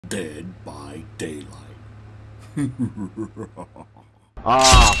Dead by Daylight.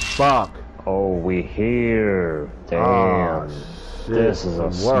 Ah, fuck. Oh, we here. Damn. Oh, shit. This is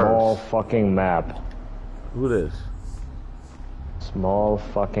a small fucking map. Who this? Small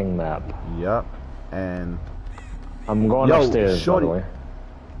fucking map. Yup. And I'm going upstairs, shorty. by the way.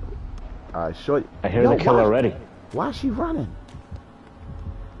 Alright, shorty. I hear the killer already. Why is she running?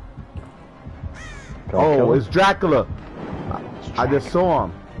 Dracula? It's Dracula. I just saw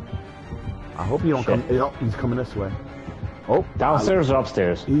him. I hope he don't come. He's coming this way. Oh, downstairs or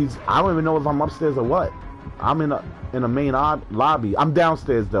upstairs? I don't even know if I'm upstairs or what. I'm in a main lobby. I'm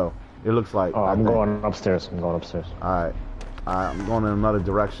downstairs though. It looks like. Oh, I'm going upstairs. I'm going upstairs. Alright. I'm going in another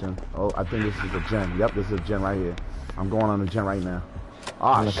direction. Oh, I think this is a gen. Yep, this is a gen right here. I'm going on a gen right now.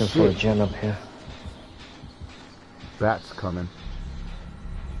 Ah, I'm looking for a gen up here. Bats coming.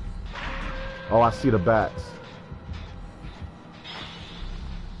 Oh, I see the bats.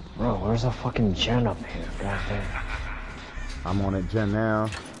 Bro, where's a fucking gen up here? God damn. I'm on a gen now.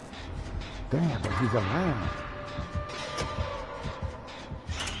 Damn, but he's around.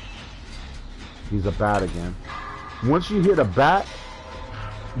 He's a bat again. Once you hit a bat,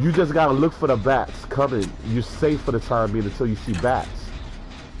 you just gotta look for the bats covered. You're safe for the time being until you see bats.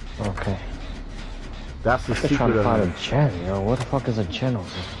 Okay. That's the secret trying to of find it. a gen, yo. What the fuck is a gen over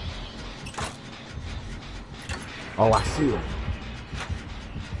here? Oh, I see it.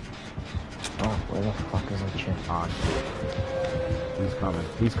 Oh, where the fuck is a gen? Oh shit. He's coming.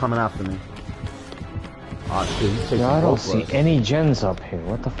 He's coming after me. Oh shit, he's taking I don't both of see us. any gens up here.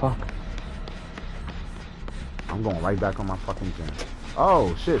 What the fuck? I'm going right back on my fucking gen.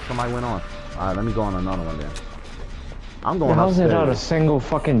 Oh shit, somebody went on. Alright, let me go on another one then. I'm going How's upstairs. there not a single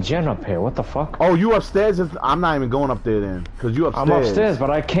fucking gen up here? What the fuck? Oh, you upstairs? I'm not even going up there then. Cause you upstairs. I'm upstairs, but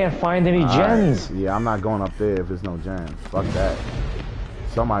I can't find any gens. Yeah, I'm not going up there if there's no gens. Fuck that.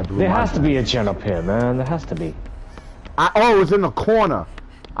 Somebody blew There my has to be a gen up here, man. There has to be. Oh, it's in the corner.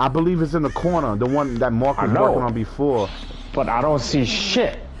 I believe it's in the corner. The one that Mark was working on before. But I don't see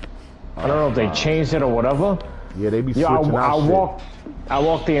shit. I don't know if they changed it or whatever. Yeah, they be switching out shit. I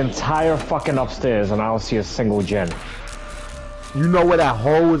walk the entire fucking upstairs and I don't see a single gen. You know where that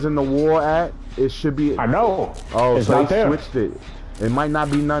hole is in the wall at? It should be. I know. Oh, it's so not they there. switched it. It might not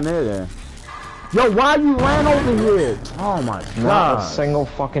be none there then. Yo, why you ran over here? Oh my god. Not a single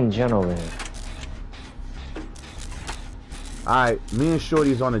fucking gen over here. Alright, me and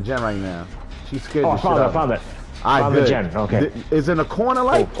Shorty's on the gen right now. She's scared Oh, the shit out of me. found it. Alright, Found good. the gen, okay. Is it in the corner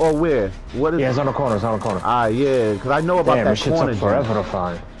like, or where? What is Yeah, it? it's on the corner, it's on the corner. Alright, yeah, because I know about Damn, that this shit corner took gen. forever to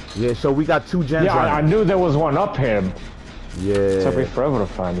find. Yeah, so we got two gens Yeah, I running. knew there was one up here. Yeah. It took me forever to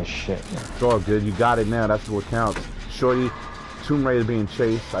find this shit. It's all good. You got it now. That's what counts. Shorty, Tomb Raider being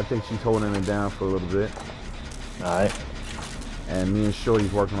chased. I think she's holding it down for a little bit. Alright. And me and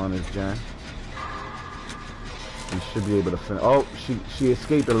Shorty's working on this gen. We should be able to finish. Oh, she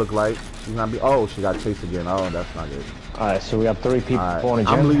escaped, it looked like. She's not be. Oh, she got chased again. Oh, that's not good. Alright, so we got 3 people on a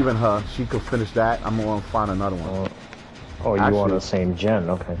gen. I'm leaving her. She could finish that. I'm going to find another one. Oh, you Actually, on the same gen.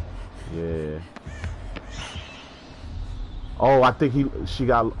 Okay. Yeah. Oh, I think she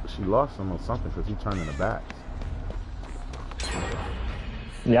lost him or something because he turned in the back.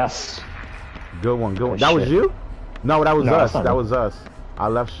 Yes. Good one, good one. Oh, That was shit. you? No, that was No, us. that's not That me. was us. I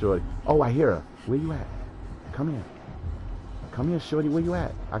left Shorty. Oh, I hear her. Where you at? Come here. Come here, Shorty. Where you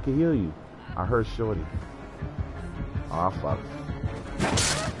at? I can hear you. I heard Shorty. Oh, fuck.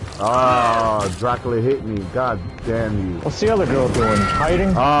 Oh, Dracula hit me. God damn you. What's the other girl doing?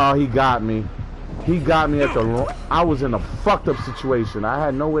 Hiding? Oh, he got me. He got me at the wrong... I was in a fucked up situation. I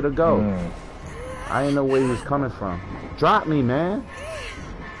had nowhere to go. I didn't know where he was coming from. Drop me, man.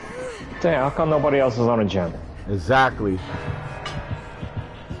 Damn, how come nobody else is on a gen? Exactly.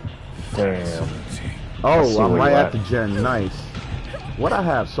 Damn. Oh, I'm right at the gen. Nice. What I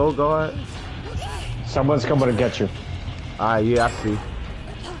have? Soul Guard? Someone's coming to get you. Yeah, I see.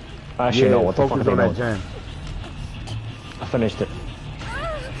 Actually, no, what the fuck focus are on they that doing? gen. I finished it.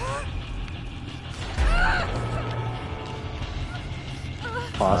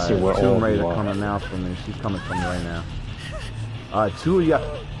 Oh, I see where all Tomb of Raider you are. coming now for me. She's coming for me right now. Alright, 2 of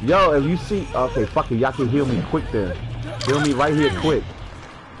y'all. Yo, if you see... Okay, fuck it. Y'all can heal me quick then. Heal me right here quick.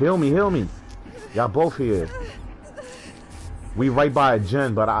 Heal me, heal me. Y'all both here. We right by a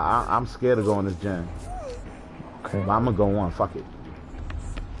gen, but I'm scared to go on this gen. Okay. But I'm gonna go on. Fuck it.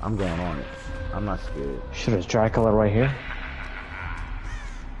 I'm going on it. I'm not scared. Shit, is Dracula right here?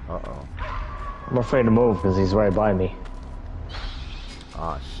 Uh-oh. I'm afraid to move because he's right by me.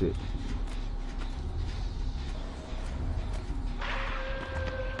 Ah, shit.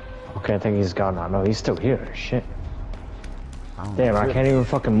 Okay, I think he's gone now. No, he's still here. Shit. Damn, I can't even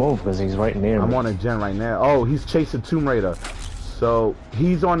fucking move because he's right near me. I'm on a gen right now. Oh, he's chasing Tomb Raider. So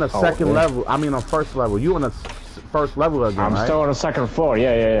he's on the second level. I mean, on first level. You on the first level again, I'm right? still on the second floor.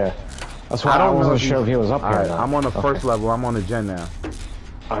 Yeah. That's why I wasn't sure if he was up here. Right, I'm on the first level. I'm on the gen now.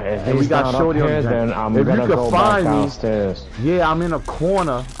 If he's not up here, then I'm gonna go back downstairs. Yeah, I'm in a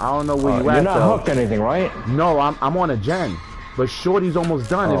corner. I don't know where you at. You're not hooked anything, right? No, I'm on a gen. But Shorty's almost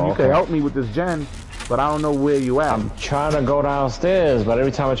done. If you could help me with this gen, but I don't know where you at. I'm trying to go downstairs, but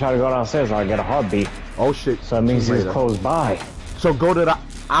every time I try to go downstairs, I get a heartbeat. Oh shit! So that means he's close by. So go to the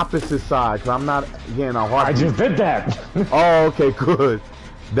opposite side, cause I'm not getting a heartbeat. I just did that. Oh, okay, good.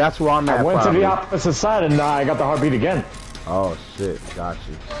 That's where I'm at. I went to the opposite side and now I got the heartbeat again. Oh shit! Got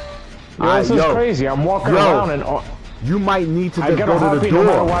you. This is crazy. I'm walking around and you might need to just go to the door.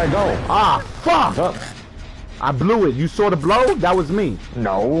 No matter where I go. Ah, fuck! I blew it. You saw the blow? That was me.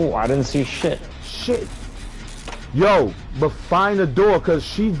 No, I didn't see shit. Shit. Yo, but find the door, cause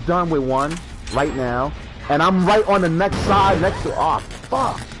she's done with one right now, and I'm right on the next side next to. Ah,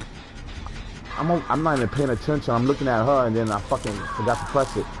 fuck. I'm not even paying attention. I'm looking at her, and then I fucking forgot to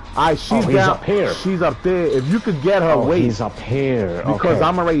press it. Alright, she's down. Up here. She's up there. If you could get her, wait. He's up here. Because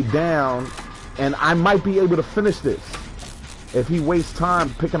I'm already down, and I might be able to finish this if he wastes time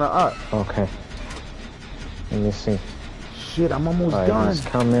picking her up. Okay. Let me see. Shit, I'm almost done. He's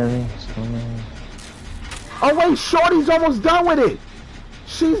coming. Oh wait, Shorty's almost done with it.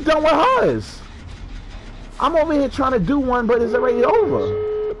 She's done with hers. I'm over here trying to do one, but it's already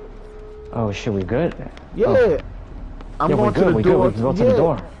over. Oh shit, we good? Yeah. I'm going to the door. We can go to the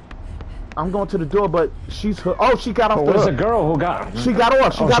door. I'm going to the door, but she's her. Oh, she got off the Where's the girl who got? She got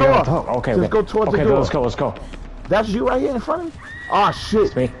off. She got off. Okay. Just go towards the door. Let's go. Let's go. That's you right here in front of me. Oh shit.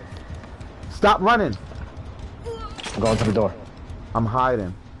 It's me. Stop running. I'm going to the door. I'm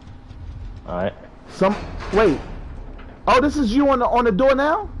hiding. All right. Wait. Oh, this is you on the door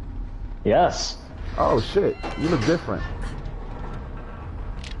now? Yes. Oh shit. You look different.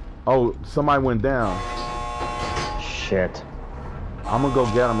 Oh, somebody went down. Shit. I'm gonna go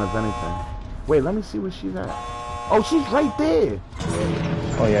get him if anything. Wait, let me see where she's at. Oh, she's right there.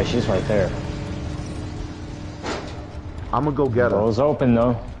 Oh yeah, she's right there. I'm gonna go get her. Door's open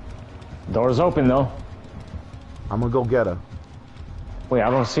though. I'm gonna go get her. Wait, I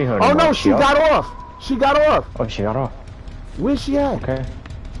don't see her anymore. Oh no, she got off. She got off. Oh, she got off. Where's she at? Okay.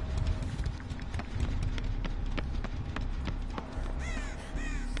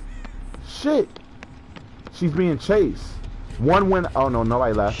 Shit. She's being chased. One went. Oh no,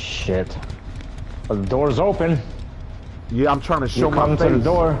 nobody left. Shit. The door's open. Yeah, I'm trying to show my face. Come to the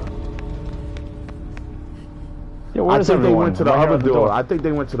door. Yeah, I think they went to the other door. I think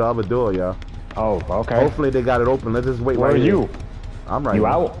they went to the other door, yeah. Oh, okay. Hopefully they got it open. Let's just wait right here. Where are you? I'm right here. You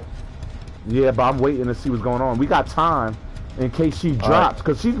here. out? Yeah, but I'm waiting to see what's going on. We got time in case she drops,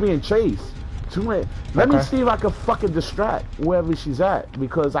 because she's being chased. Let me see if I can fucking distract wherever she's at,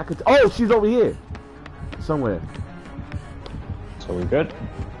 because I could. Oh, she's over here. Somewhere. So we good?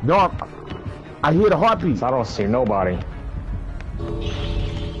 No, I hear the heartbeat. I don't see nobody.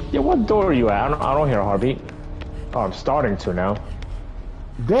 Yeah, what door are you at? I don't hear a heartbeat. Oh, I'm starting to now.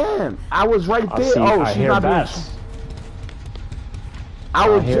 Damn, I was right there. I hear bats.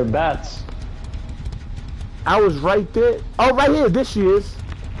 I hear bats. I was right there. Oh, right here. This she is.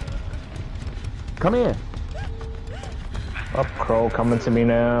 Come here. Up, Crow, coming to me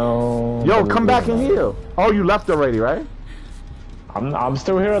now. Yo, come back in here. Oh, you left already, right? I'm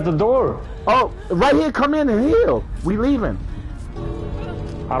still here at the door. Oh, right here. Come in and heal. We leaving.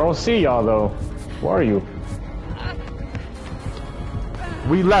 I don't see y'all though. Where are you?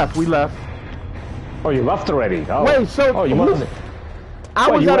 We left. Oh, you left already. Oh. Wait, so you must. I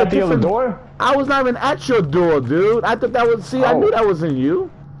was at the other door. I was not even at your door, dude. I thought that was. See, I knew that wasn't you.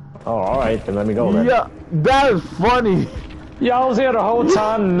 Oh, all right, then let me go then. Yeah, that is funny. Yeah, I was here the whole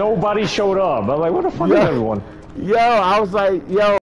time. Nobody showed up. I'm like, where the fuck is everyone? Yo, I was like, yo.